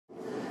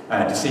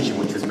decision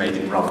which was made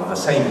in rather the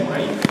same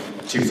way.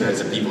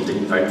 2/3 of people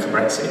didn't vote for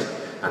Brexit,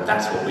 and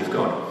that's what we've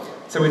got.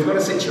 So we've got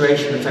a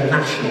situation at a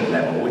national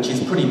level which is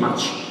pretty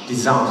much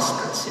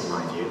disastrous, in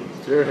my view.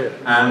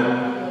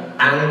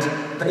 And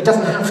it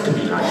doesn't have to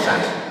be like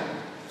that.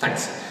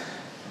 Thanks.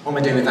 What am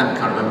I doing with that? I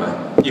can't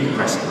remember. You can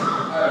press it.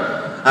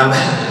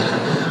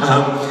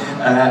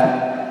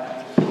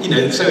 You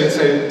know, so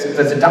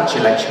there's a Dutch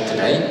election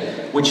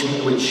today, which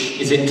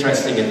is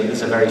interesting in that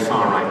there's a very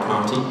far-right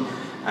party,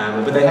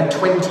 but they had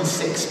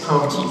 26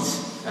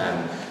 parties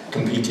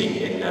competing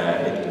in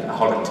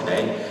Holland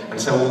today, and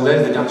so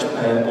although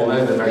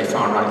the very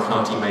far-right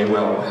party may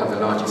well have the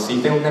largest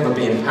seat, they'll never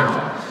be in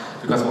power,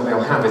 because what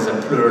they'll have is a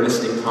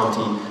pluralistic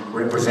party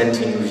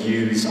representing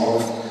views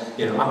of,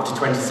 you know, up to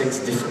 26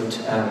 different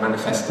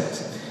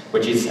manifestos,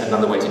 which is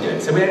another way to do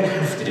it. So we don't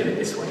have to do it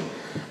this way.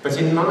 But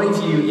in my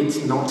view, it's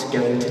not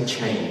going to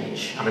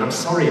change. I mean, I'm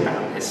sorry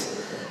about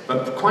this,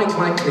 but quite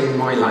likely in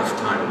my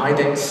lifetime, I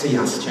don't see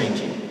us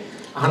changing.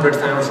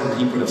 100,000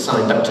 people have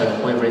signed up to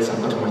whatever it is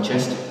I've got on my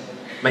chest.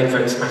 Make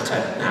Votes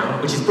Matter now,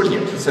 which is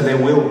brilliant. So there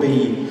will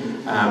be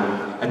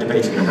a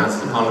debate in the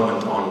House of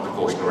Parliament on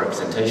proportional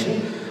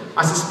representation.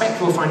 I suspect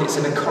we'll find it's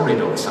in a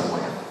corridor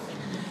somewhere,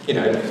 you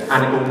know,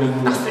 and it will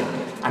mean nothing,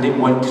 and it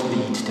won't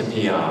lead to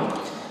PR.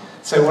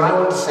 So what I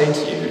want to say to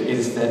you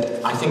is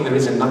that I think there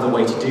is another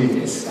way to do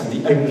this, and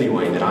the only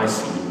way that I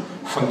see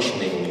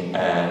functioning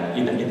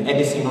in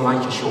anything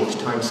like a short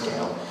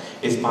timescale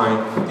is by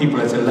people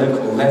at a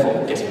local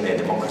level getting their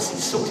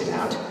democracies sorted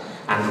out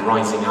and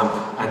rising up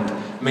and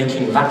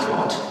making that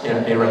lot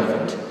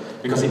irrelevant,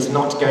 because it's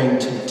not going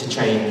to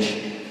change.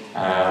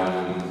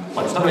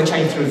 Well, it's not going to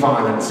change through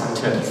violence and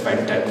turkeys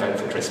don't vote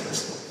for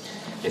Christmas,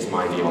 is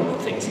my view on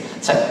things.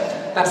 So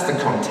that's the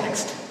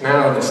context.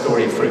 Now the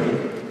story of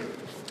Frome.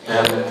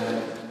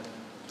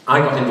 I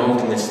got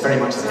involved in this very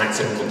much as an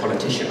accidental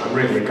politician. I'm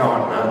really a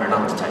gardener and an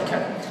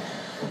undertaker.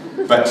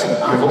 But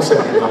I've also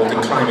been involved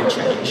in climate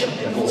change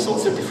in all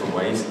sorts of different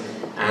ways.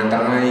 And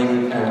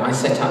I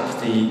set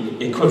up the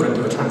equivalent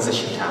of a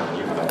transition town.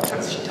 You have a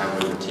transition town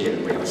movement here,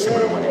 and we have a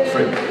similar one in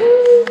Frome,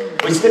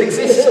 which still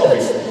exists,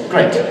 obviously.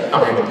 Great.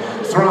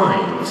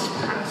 Thrives,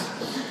 perhaps.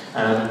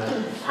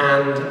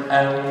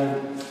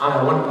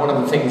 One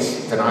of the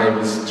things that I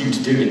was due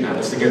to do in that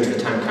was to go to the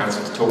town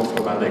council to talk to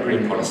them about their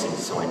green policy.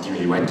 So I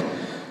duly went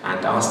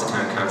and asked the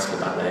town council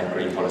about their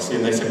green policy,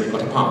 and they said, we've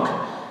got a park.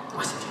 And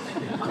I said,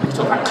 I'm going to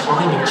talk about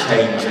climate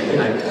change and, you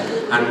know,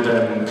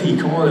 and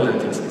peak oil and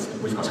things.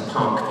 We've got a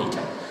park,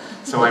 Peter.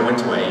 So I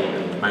went away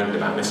and moaned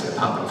about this in the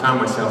pub and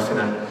found myself in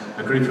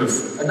a group of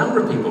a number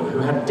of people who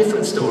had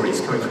different stories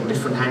coming from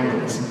different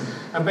angles.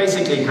 And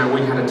basically how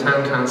we had a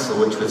town council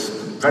which was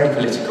very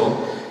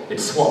political. It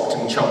swapped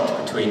and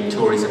chopped between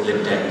Tories and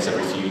Lib Dems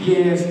every few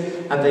years,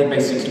 and they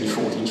basically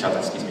fought each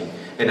other,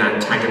 in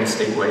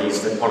antagonistic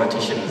ways that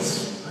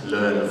politicians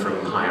learn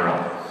from higher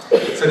up.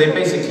 So they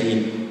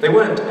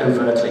weren't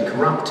overtly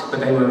corrupt, but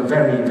they were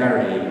very,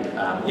 very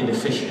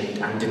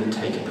inefficient and didn't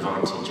take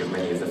advantage of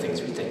many of the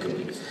things which they could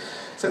be.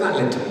 So that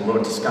led to more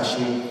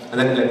discussion, and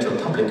then it led to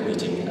a public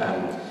meeting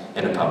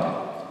in a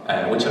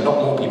pub, which a lot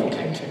more people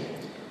came to.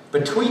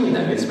 Between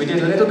those, we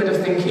did a little bit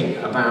of thinking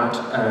about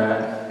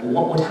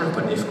what would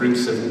happen if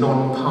groups of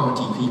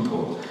non-party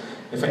people,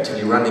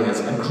 effectively running as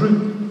a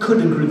group, could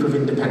a group of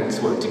independents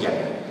work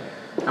together?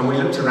 And we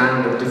looked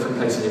around at different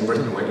places in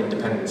Britain where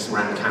independents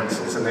ran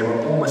councils, and they were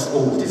almost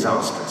all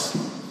disastrous.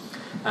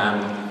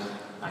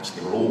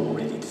 Actually, they were all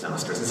really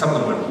disastrous, and some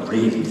of them were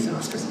really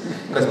disastrous,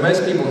 because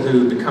most people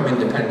who become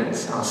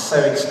independents are so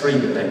extreme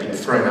that they've been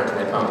thrown out of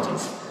their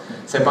parties.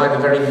 So by the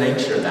very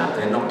nature of that,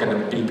 they're not going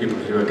to be people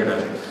who are going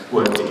to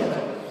work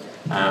together.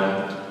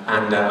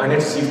 I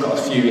notice you've got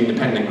a few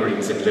independent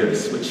Greens in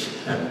Lewes,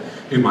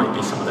 who might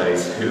be some of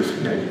those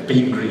who've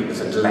been Greens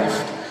and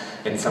left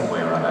in some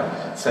way or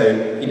other.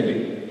 So,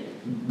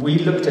 we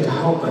looked at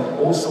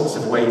all sorts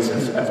of ways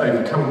of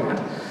overcoming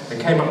that, and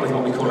came up with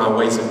what we call our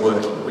ways of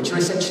working, which are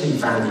essentially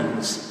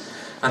values.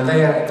 And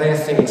they are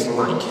things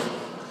like,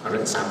 I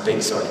don't sound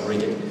big so I can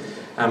read it,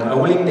 a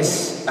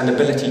willingness and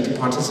ability to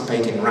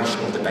participate in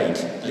rational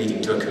debate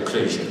leading to a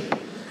conclusion.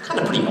 Kind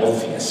of pretty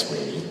obvious,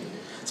 really.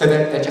 So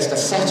they're just a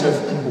set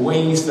of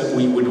ways that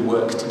we would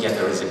work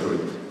together as a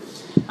group.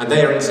 And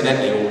they are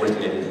incidentally all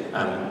written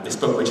in this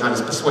book, which I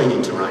was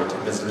persuaded to write,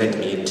 and has led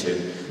me into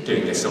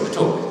doing this sort of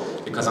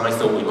talk, because I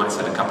thought we might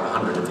sell a couple of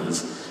hundred of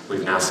these.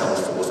 We've now sold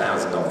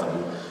 4,000 of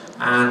them,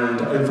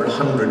 and over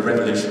 100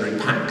 revolutionary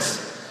packs,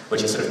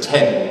 which are sort of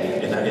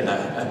 10 in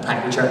a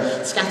pack, which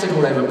are scattered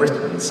all over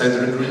Britain. So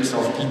there are groups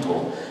of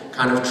people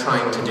kind of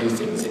trying to do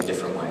things in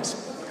different ways.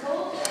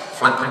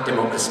 Flatpack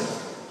Democracy.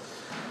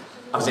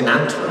 I was in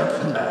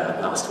Antwerp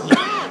last week,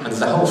 and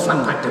there's a whole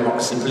Flatpack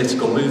Democracy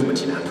political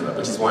movement in Antwerp,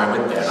 which is why I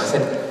went there. And I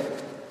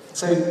said,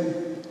 so,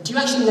 do you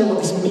actually know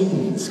what this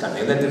means? And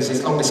then there was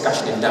this long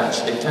discussion in Dutch,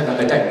 and it turned out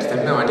they don't. They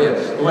have no idea.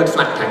 The word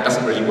flatpack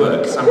doesn't really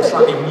work, so I'm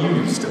slightly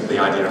amused at the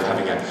idea of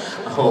having a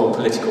whole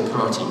political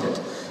party that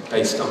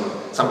based on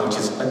something which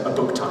is a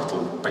book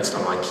title based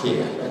on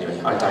IKEA.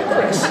 Anyway, I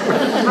digress.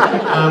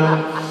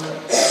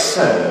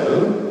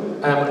 So,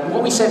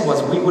 what we said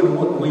was we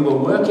will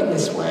work in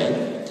this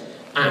way,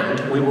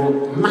 and we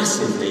will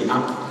massively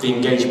up the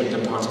engagement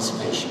and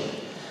participation.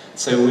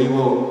 So we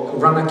will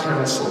run a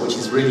council which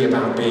is really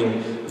about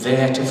being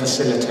there to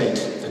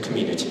facilitate the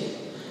community.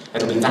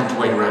 It'll be that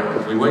way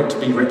round. We won't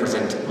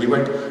represent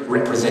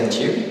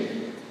you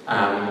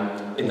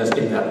in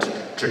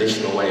that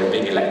traditional way of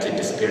being elected,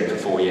 disappearing for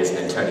 4 years and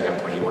then turning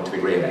up when you want to be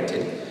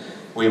re-elected.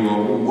 We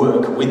will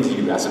work with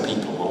you as a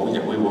people, or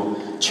we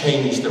will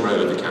change the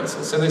role of the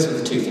council. So those are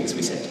the two things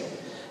we said.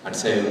 And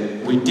so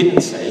we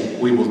didn't say,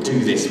 we will do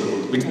this,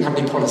 we didn't have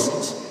any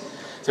policies.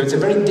 So it's a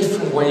very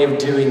different way of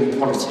doing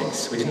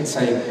politics. We didn't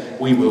say,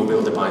 we will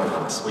build a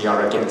bypass, we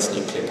are against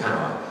nuclear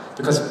power,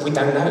 because we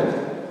don't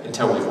know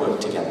until we've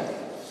worked together.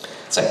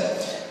 So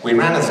we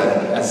ran as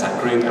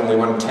that group, and we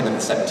won 10 of the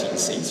 17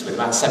 seats, with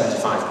about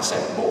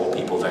 75% more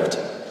people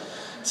voting.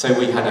 So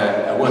we had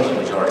a working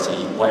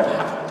majority, whatever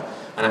happened.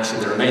 And actually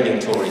the remaining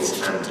Tories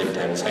and Lib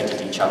Dems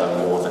hated each other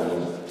more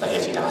than they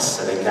hated us,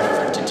 so they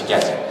never voted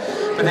together.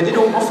 But they did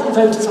often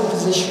vote as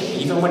opposition,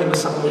 even when it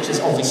was something which is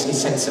obviously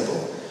sensible,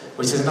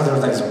 which is another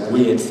of those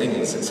weird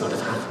things that sort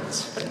of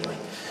happens. But anyway,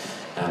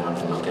 I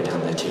will not go down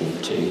there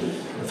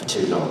for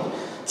too long.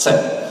 So,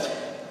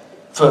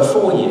 for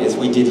 4 years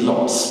we did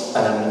lots.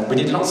 We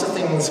did lots of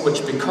things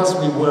which, because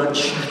we weren't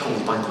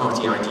shackled by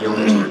party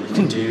ideology, we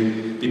could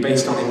be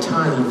based on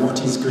entirely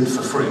what is good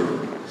for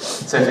Frome.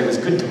 So if it was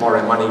good to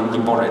borrow money, we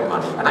borrowed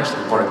money, and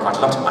actually we borrowed quite a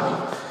lot of money.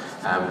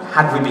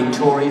 Had we been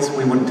Tories,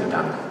 we wouldn't have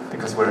done,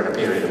 because we're in a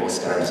period of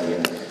austerity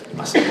and we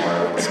mustn't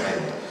borrow and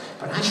spend.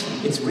 But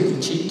actually, it's really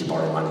cheap to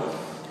borrow money,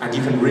 and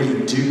you can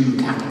really do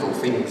capital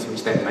things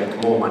which then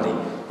make more money.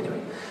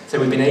 Anyway, so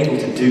we've been able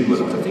to do a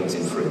lot of things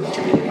in Frome, which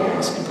have been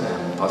enormously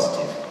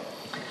positive.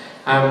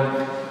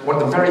 One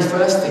of the very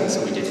first things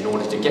that we did in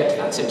order to get to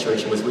that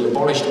situation was we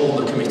abolished all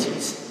the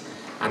committees,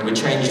 and we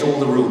changed all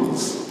the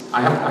rules.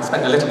 I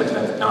spent a little bit of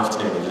an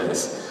afternoon in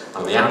Lewes.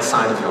 On the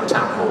outside of your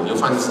town hall, you'll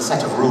find there's a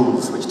set of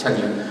rules which tell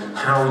you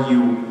how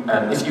you,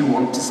 if you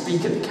want to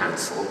speak at the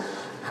council,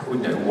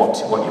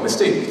 what you must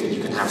do.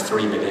 You can have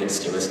 3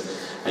 minutes,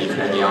 you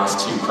can only ask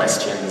 2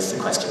 questions, the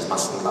questions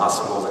mustn't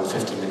last for more than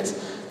 15 minutes.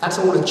 That's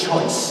all a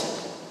choice.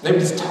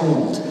 Nobody's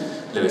told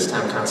Lewes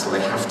Town Council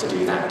they have to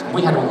do that. And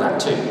we had all that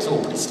too, it's all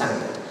pretty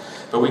standard.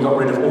 But we got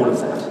rid of all of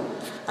that.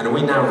 And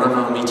we now run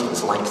our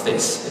meetings like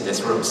this, in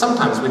this room,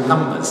 sometimes with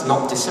numbers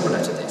not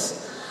dissimilar to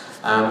this,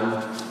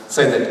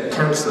 so that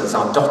councillors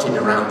are dotted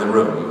around the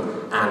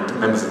room and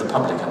members of the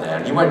public are there.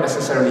 And you won't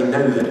necessarily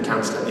know that a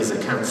councillor is a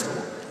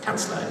councillor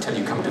until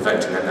you come to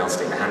vote, and then they'll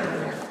stick their hand in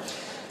the air.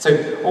 So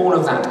all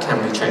of that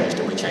can be changed,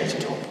 and we changed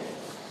it all.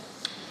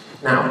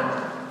 Now,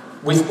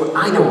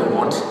 I know what we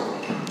want.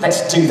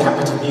 Let's do that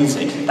bit of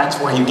music. That's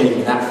why you gave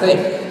me that thing.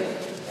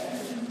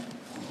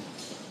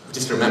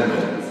 Just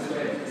remember.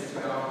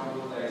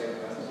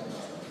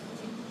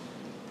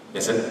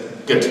 Yes, sir?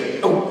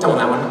 Good. Oh, don't want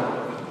that one.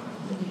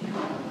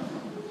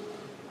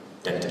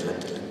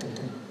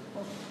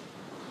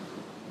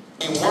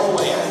 One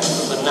way out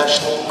of the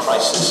national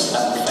crisis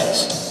that we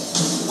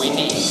face. We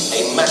need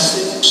a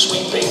massive,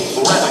 sweeping,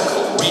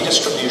 radical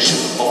redistribution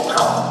of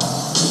power.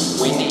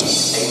 We need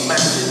a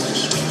massive,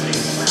 sweeping,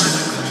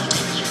 radical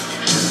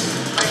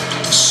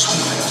redistribution.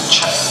 Sweeping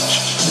change.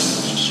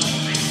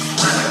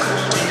 Radical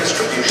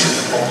redistribution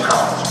of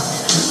power.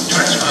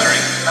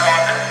 Transferring power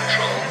and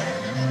control.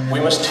 We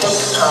must take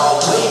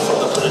power away from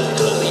the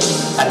political elite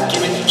and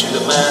give it to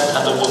the man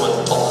and the woman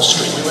on the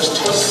street. We must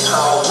take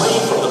power away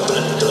from the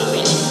political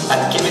elite and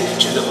give it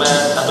to the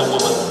man and the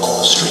woman on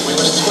the street. We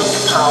must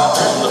take power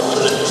from the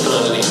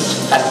political elite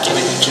and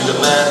give it to the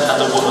man and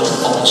the woman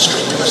on the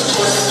street. We must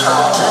take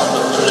power from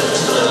the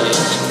political elite.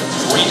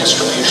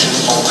 Redistribution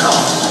of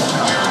power.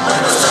 We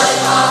must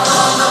take power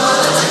from the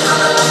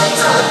political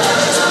elite and give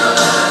it to the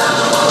man and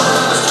the woman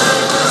on the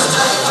street. We must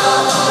take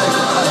power from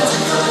the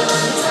political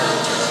elite and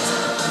give it to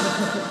the man.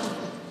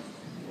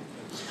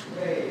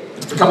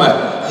 It's become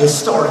a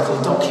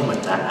historical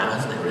document, that now,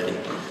 hasn't it, really?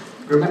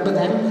 Remember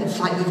them? It's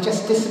like they've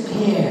just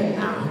disappeared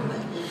now, haven't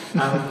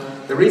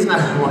they? The reason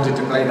I wanted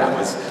to play that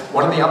was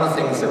one of the other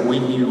things that we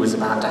knew was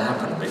about to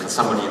happen, because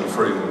somebody in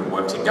Frome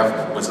worked in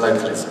government, was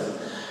localism,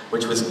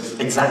 which was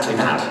exactly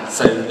that.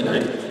 So,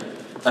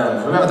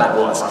 whoever that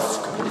was,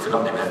 I've completely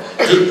forgotten him now,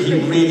 he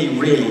really,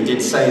 really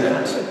did say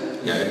that.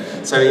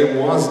 So it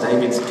was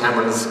David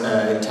Cameron's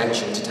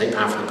intention to take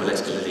power from the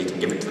political elite and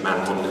give it to the man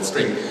and woman in the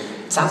street.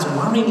 It sounds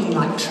worryingly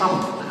like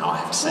Trump now, I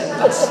have to say.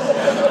 That's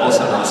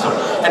also another story.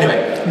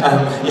 Anyway,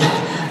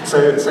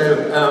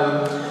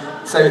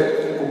 So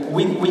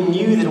we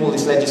knew that all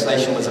this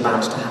legislation was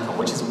about to happen,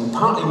 which is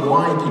partly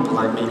why people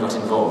like me got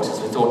involved,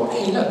 because we thought,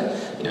 hey, look,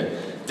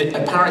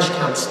 the parish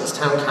councils,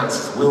 town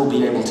councils will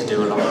be able to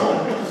do a lot more.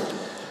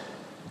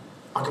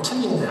 I can tell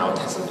you now, it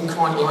hasn't been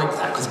quite like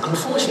that, because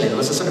unfortunately there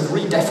was a sort of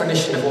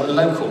redefinition of what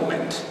local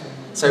meant.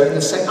 So I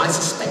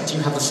suspect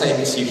you have the same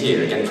issue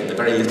here, again from the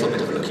very little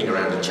bit of looking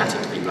around and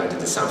chatting to people I did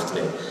this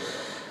afternoon.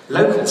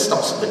 Local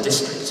stops at the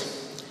district,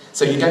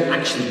 so you don't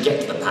actually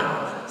get the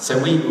power. So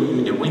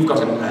we've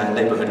got a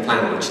neighbourhood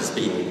plan which has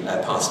been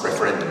passed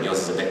referendum.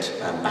 Yours is a bit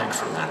back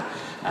from that,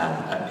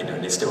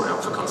 and it's still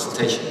out for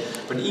consultation.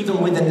 But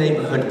even with the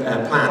neighbourhood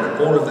plan and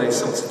all of those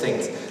sorts of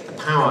things, the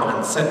power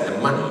and certainly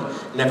the money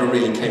never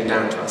really came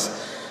down to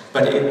us.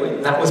 But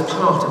that was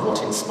part of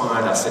what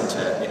inspired us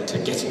into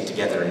getting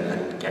together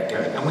and get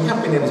going. And we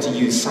have been able to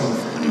use some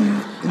of that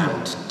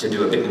and to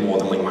do a bit more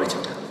than we might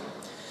have done.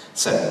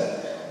 So,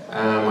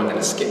 I'm going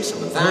to skip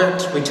some of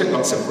that. We took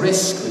lots of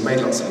risks, we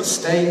made lots of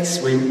mistakes,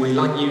 we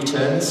like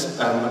U-turns.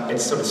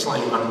 It's sort of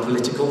slightly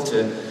unpolitical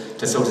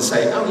to sort of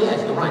say, oh yeah,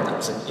 you're right,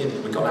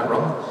 we got that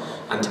wrong.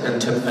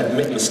 And to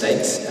admit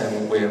mistakes,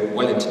 we're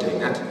well into doing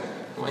that.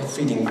 Am I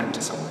feeding back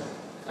to somewhere?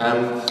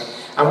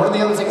 And one of the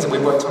other things that we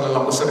worked on a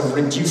lot was sort of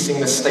reducing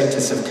the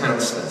status of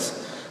councillors.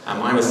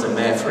 I was the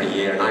mayor for a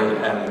year, and I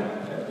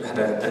had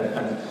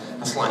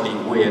a slightly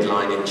weird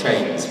line in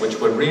chains, which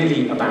were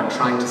really about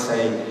trying to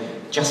say,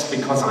 just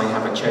because I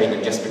have a chain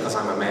and just because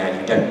I'm a mayor,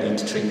 you don't need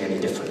to treat me any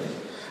differently.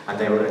 And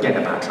they were again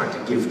about trying to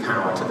give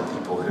power to the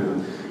people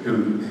who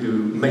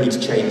made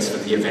chains for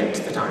the event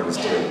that I was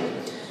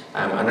doing.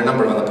 And a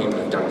number of other people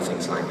have done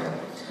things like that.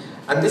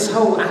 And this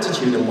whole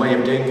attitude and way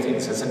of doing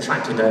things has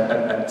attracted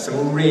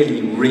some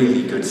really,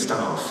 really good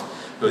staff,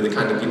 who are the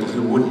kind of people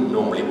who wouldn't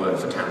normally work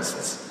for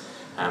councils,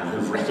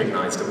 who've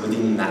recognised that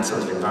within that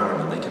sort of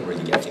environment they can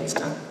really get things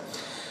done.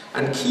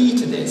 And key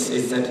to this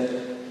is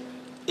that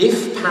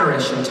if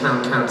parish and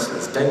town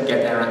councillors don't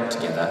get their act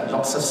together,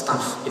 lots of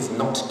stuff is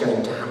not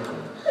going to happen.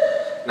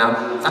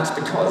 Now, that's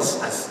because,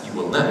 as you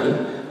will know,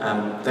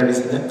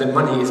 the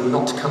money is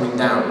not coming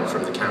down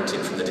from the county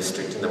and from the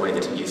district in the way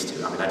that it used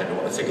to. I mean, I don't know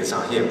what the figures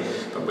are here,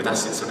 but with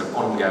us it's sort of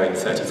ongoing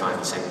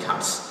 35%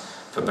 cuts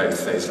for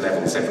both those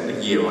levels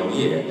every year on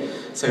year.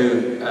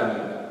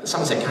 So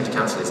Somerset County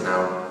Council is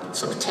now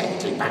sort of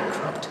technically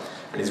bankrupt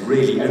and is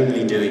really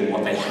only doing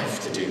what they have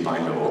to do by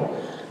law,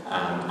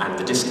 and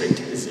the district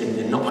is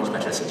in not much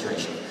better a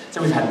situation.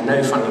 So we've had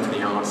no funding for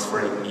the arts for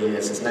 8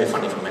 years, there's no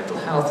funding for mental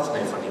health, there's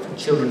no funding for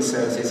children's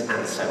services,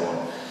 and so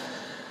on.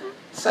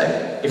 So,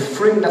 if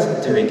Frome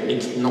doesn't do it,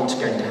 it's not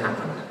going to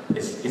happen,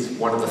 is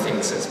one of the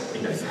things that's,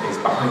 is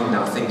behind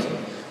our thinking.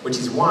 Which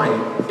is why,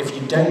 if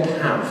you don't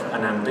have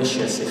an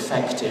ambitious,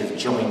 effective,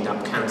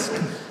 joined-up council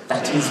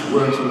that is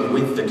working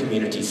with the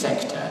community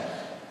sector,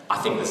 I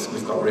think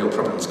we've got real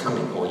problems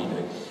coming, or,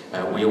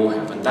 we all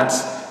have. And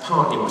that's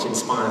partly what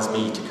inspires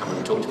me to come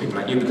and talk to people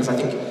like you, because I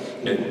think,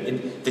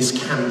 this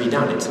can be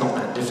done, it's not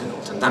that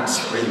difficult, and that's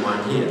really why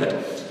I'm here,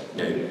 that,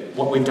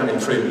 what we've done in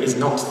Frome is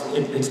not,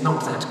 it's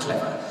not that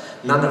clever.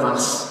 None of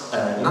us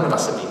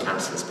have been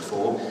councillors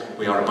before.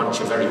 We are a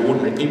bunch of very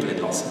ordinary people in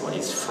lots of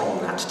ways from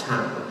that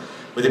town,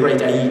 with a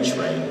great age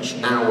range.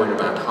 Now we're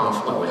about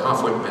we're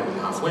half men and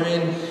half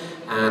women,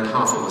 and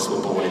half of us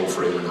were born in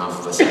Frome and half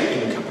of us are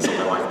incomers,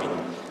 although I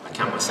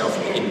count myself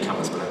in the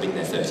incomers, but I've been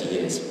there 30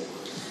 years.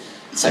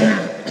 So,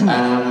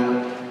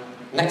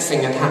 next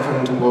thing that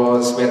happened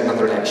was we had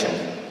another election.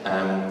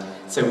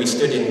 So we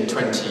stood in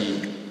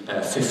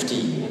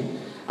 2015,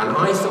 and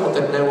I thought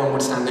that no one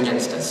would stand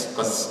against us,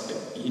 because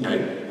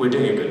we're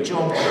doing a good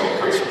job, everyone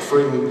comes from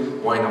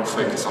Frome, why not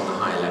focus on the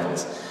higher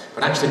levels?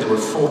 But actually there were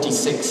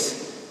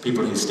 46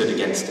 people who stood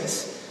against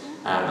us,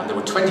 and there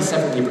were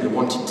 27 people who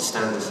wanted to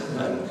stand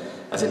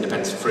as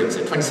independents for Frome,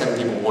 so 27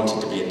 people wanted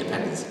to be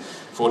independents,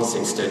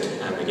 46 stood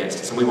against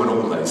us, and we won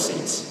all those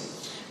seats,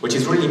 which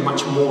is really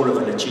much more of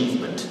an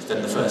achievement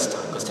than the first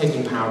time, because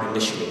taking power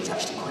initially was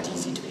actually quite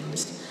easy, to be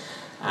honest.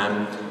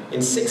 In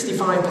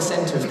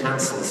 65% of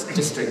councils,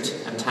 district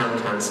and town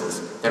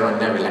councils, there are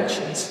no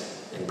elections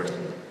in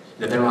Britain.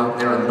 There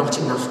are not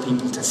enough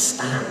people to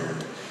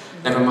stand,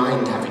 never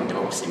mind having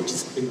democracy, which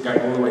is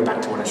going all the way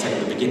back to what I said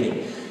at the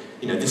beginning.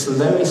 This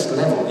lowest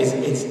level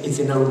is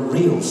in a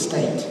real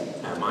state,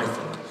 I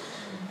think.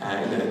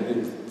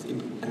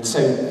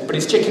 But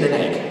it's chicken and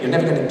egg. You're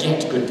never going to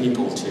get good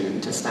people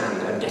to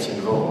stand and get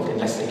involved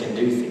unless they can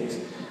do things.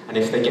 And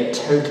if they get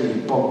totally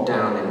bogged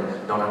down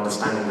in not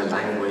understanding the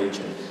language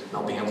and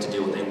not being able to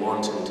do what they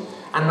want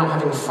and not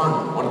having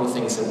fun. One of the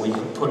things that we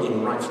have put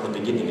in right from the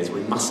beginning is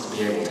we must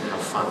be able to have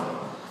fun.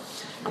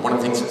 And one of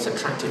the things that's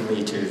attracted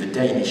me to the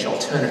Danish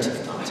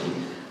Alternative Party,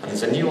 and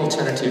there's a new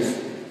alternative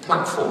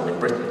platform in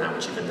Britain now,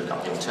 which you can look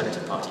up, the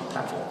Alternative Party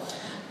platform.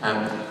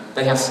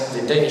 The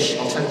Danish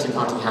Alternative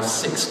Party have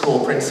 6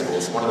 core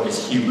principles. One of them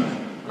is humour.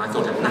 And I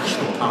thought a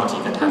national party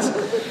that has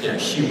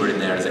humour in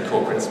there as a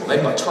core principle.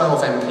 They've got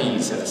 12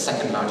 MPs, they're the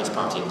second largest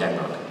party in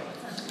Denmark.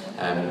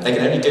 They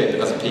can only do it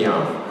because of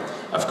PR,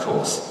 of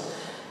course.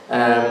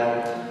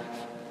 Now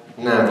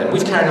then,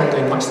 we've carried on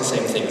doing much the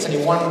same thing. There's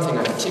only one thing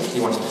I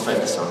particularly wanted to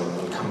focus on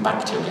and come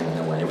back to again in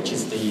a way, which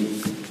is the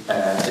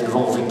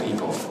involving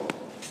people.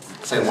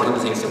 So one of the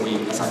things that we,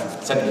 as I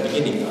said at the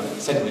beginning,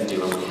 said we'd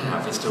do and we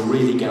have, is to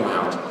really go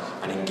out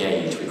and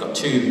engage. We've got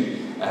 2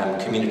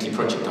 community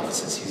project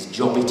officers whose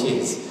job it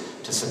is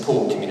to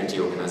support community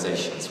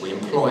organisations. We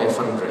employ a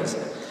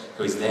fundraiser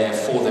who is there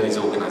for those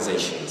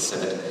organisations so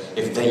that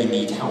if they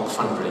need help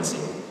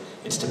fundraising,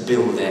 It's to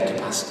build their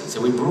capacity.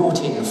 So we brought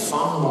in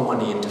far more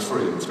money into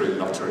Frome through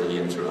lottery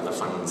and through other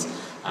funds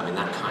in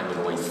that kind of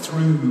a way,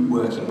 through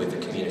working with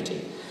the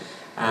community.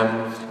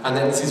 And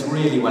then this is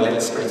really well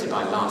illustrated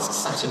by last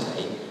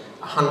Saturday.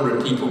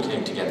 100 people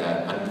came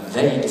together and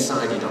they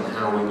decided on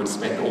how we would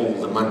spend all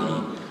the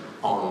money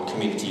on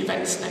community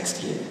events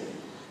next year.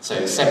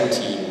 So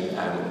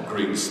 17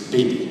 groups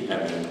bid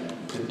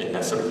in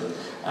a sort of,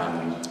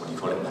 what do you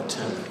call it, that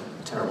term,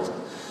 terrible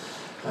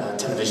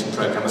television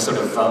programme, a sort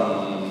of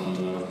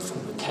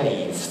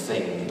cave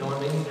thing, you know what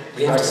I mean?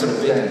 We have to sort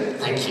of bid,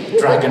 thank you,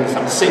 dragons,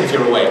 I'm seeing if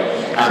you're away,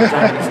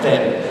 dragons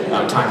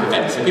den type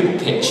event. So people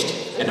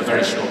pitched in a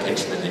very short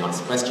pitch and then they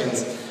answered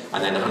questions,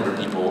 and then 100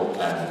 people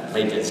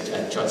made those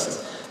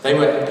choices. They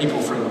were people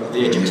from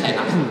the age of 10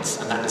 upwards,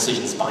 and that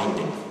decision's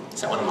binding.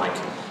 So unlike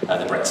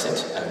the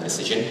Brexit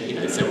decision, you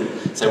know,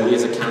 so we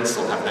as a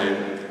council have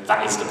no,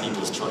 that is the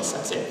people's choice,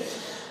 that's it.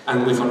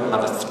 And we've got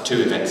another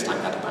 2 events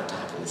like that about to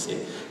happen this year.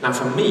 Now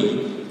for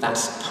me,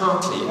 that's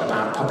partly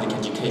about public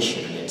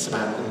education, and it's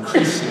about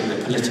increasing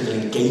the political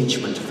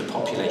engagement of the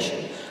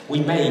population.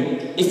 We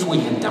may, if we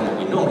had done what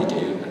we normally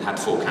do, and had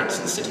 4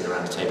 councillors sitting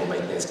around a table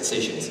making those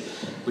decisions,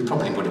 we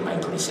probably would have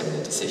made pretty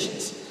similar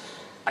decisions.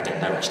 I don't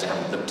know, actually, I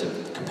haven't looked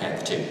to compare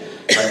the 2.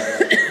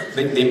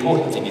 But the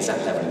important thing is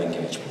that level of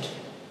engagement.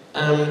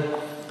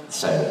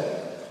 So,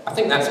 I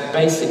think that's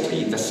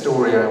basically the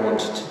story I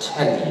wanted to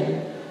tell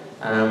you.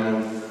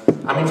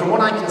 I mean, from what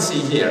I can see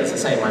here, as I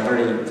say in my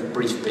very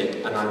brief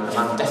bit, and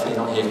I'm definitely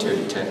not here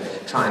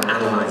to try and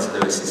analyse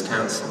Lewes's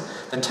council,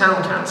 the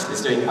town council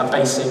is doing a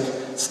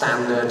basic,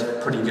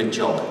 standard, pretty good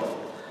job.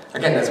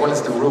 Again, as well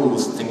as the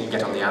rules and things you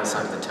get on the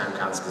outside of the town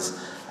council, is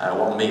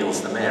what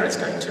meals the mayor is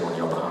going to on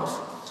your behalf.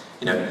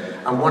 You know,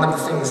 and one of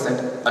the things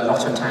that a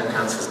lot of town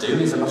councils do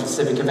is a lot of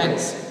civic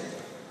events.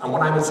 And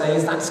what I would say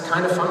is that's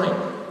kind of fine.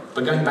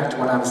 But going back to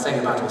what I was saying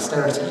about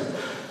austerity,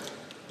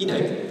 you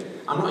know,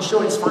 I'm not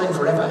sure it's fine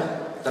forever.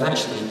 That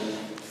actually,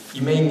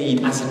 you may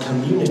need, as a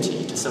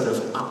community, to sort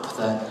of up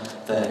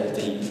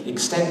the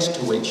extent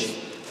to which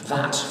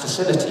that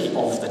facility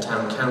of the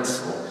town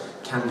council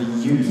can be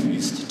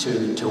used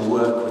to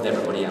work with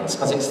everybody else.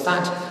 Because it's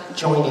that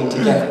joining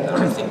together that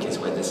I think is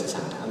where this is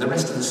at. And the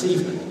rest of this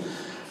evening,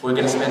 we're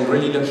going to spend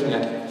really looking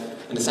at,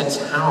 in a sense,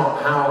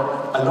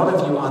 how a lot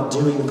of you are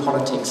doing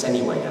politics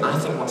anyway. And I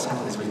think what's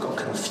happened is we've got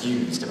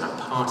confused about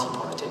party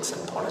politics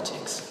and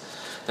politics.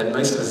 That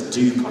most of us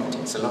do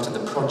politics. A lot of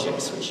the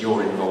projects which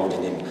you're involved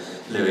in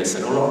Lewes,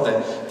 and a lot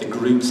of the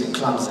groups and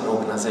clubs and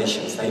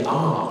organisations, they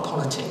are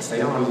politics,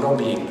 they are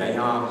lobbying, they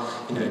are,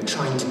 you know,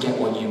 trying to get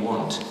what you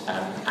want.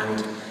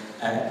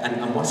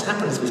 And what's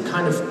happened is we've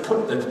kind of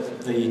put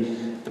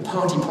the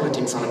party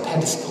politics on a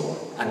pedestal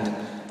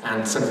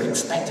and sort of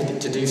expected it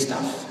to do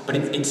stuff, but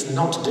it's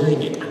not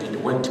doing it, and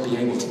it won't be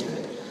able to do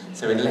it.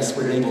 So unless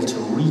we're able to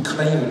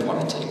reclaim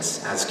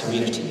politics as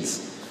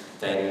communities,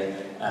 then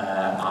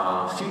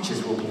our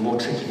futures will be more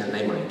tricky than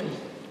they might be.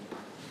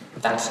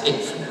 That's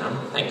it for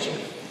now. Thank you.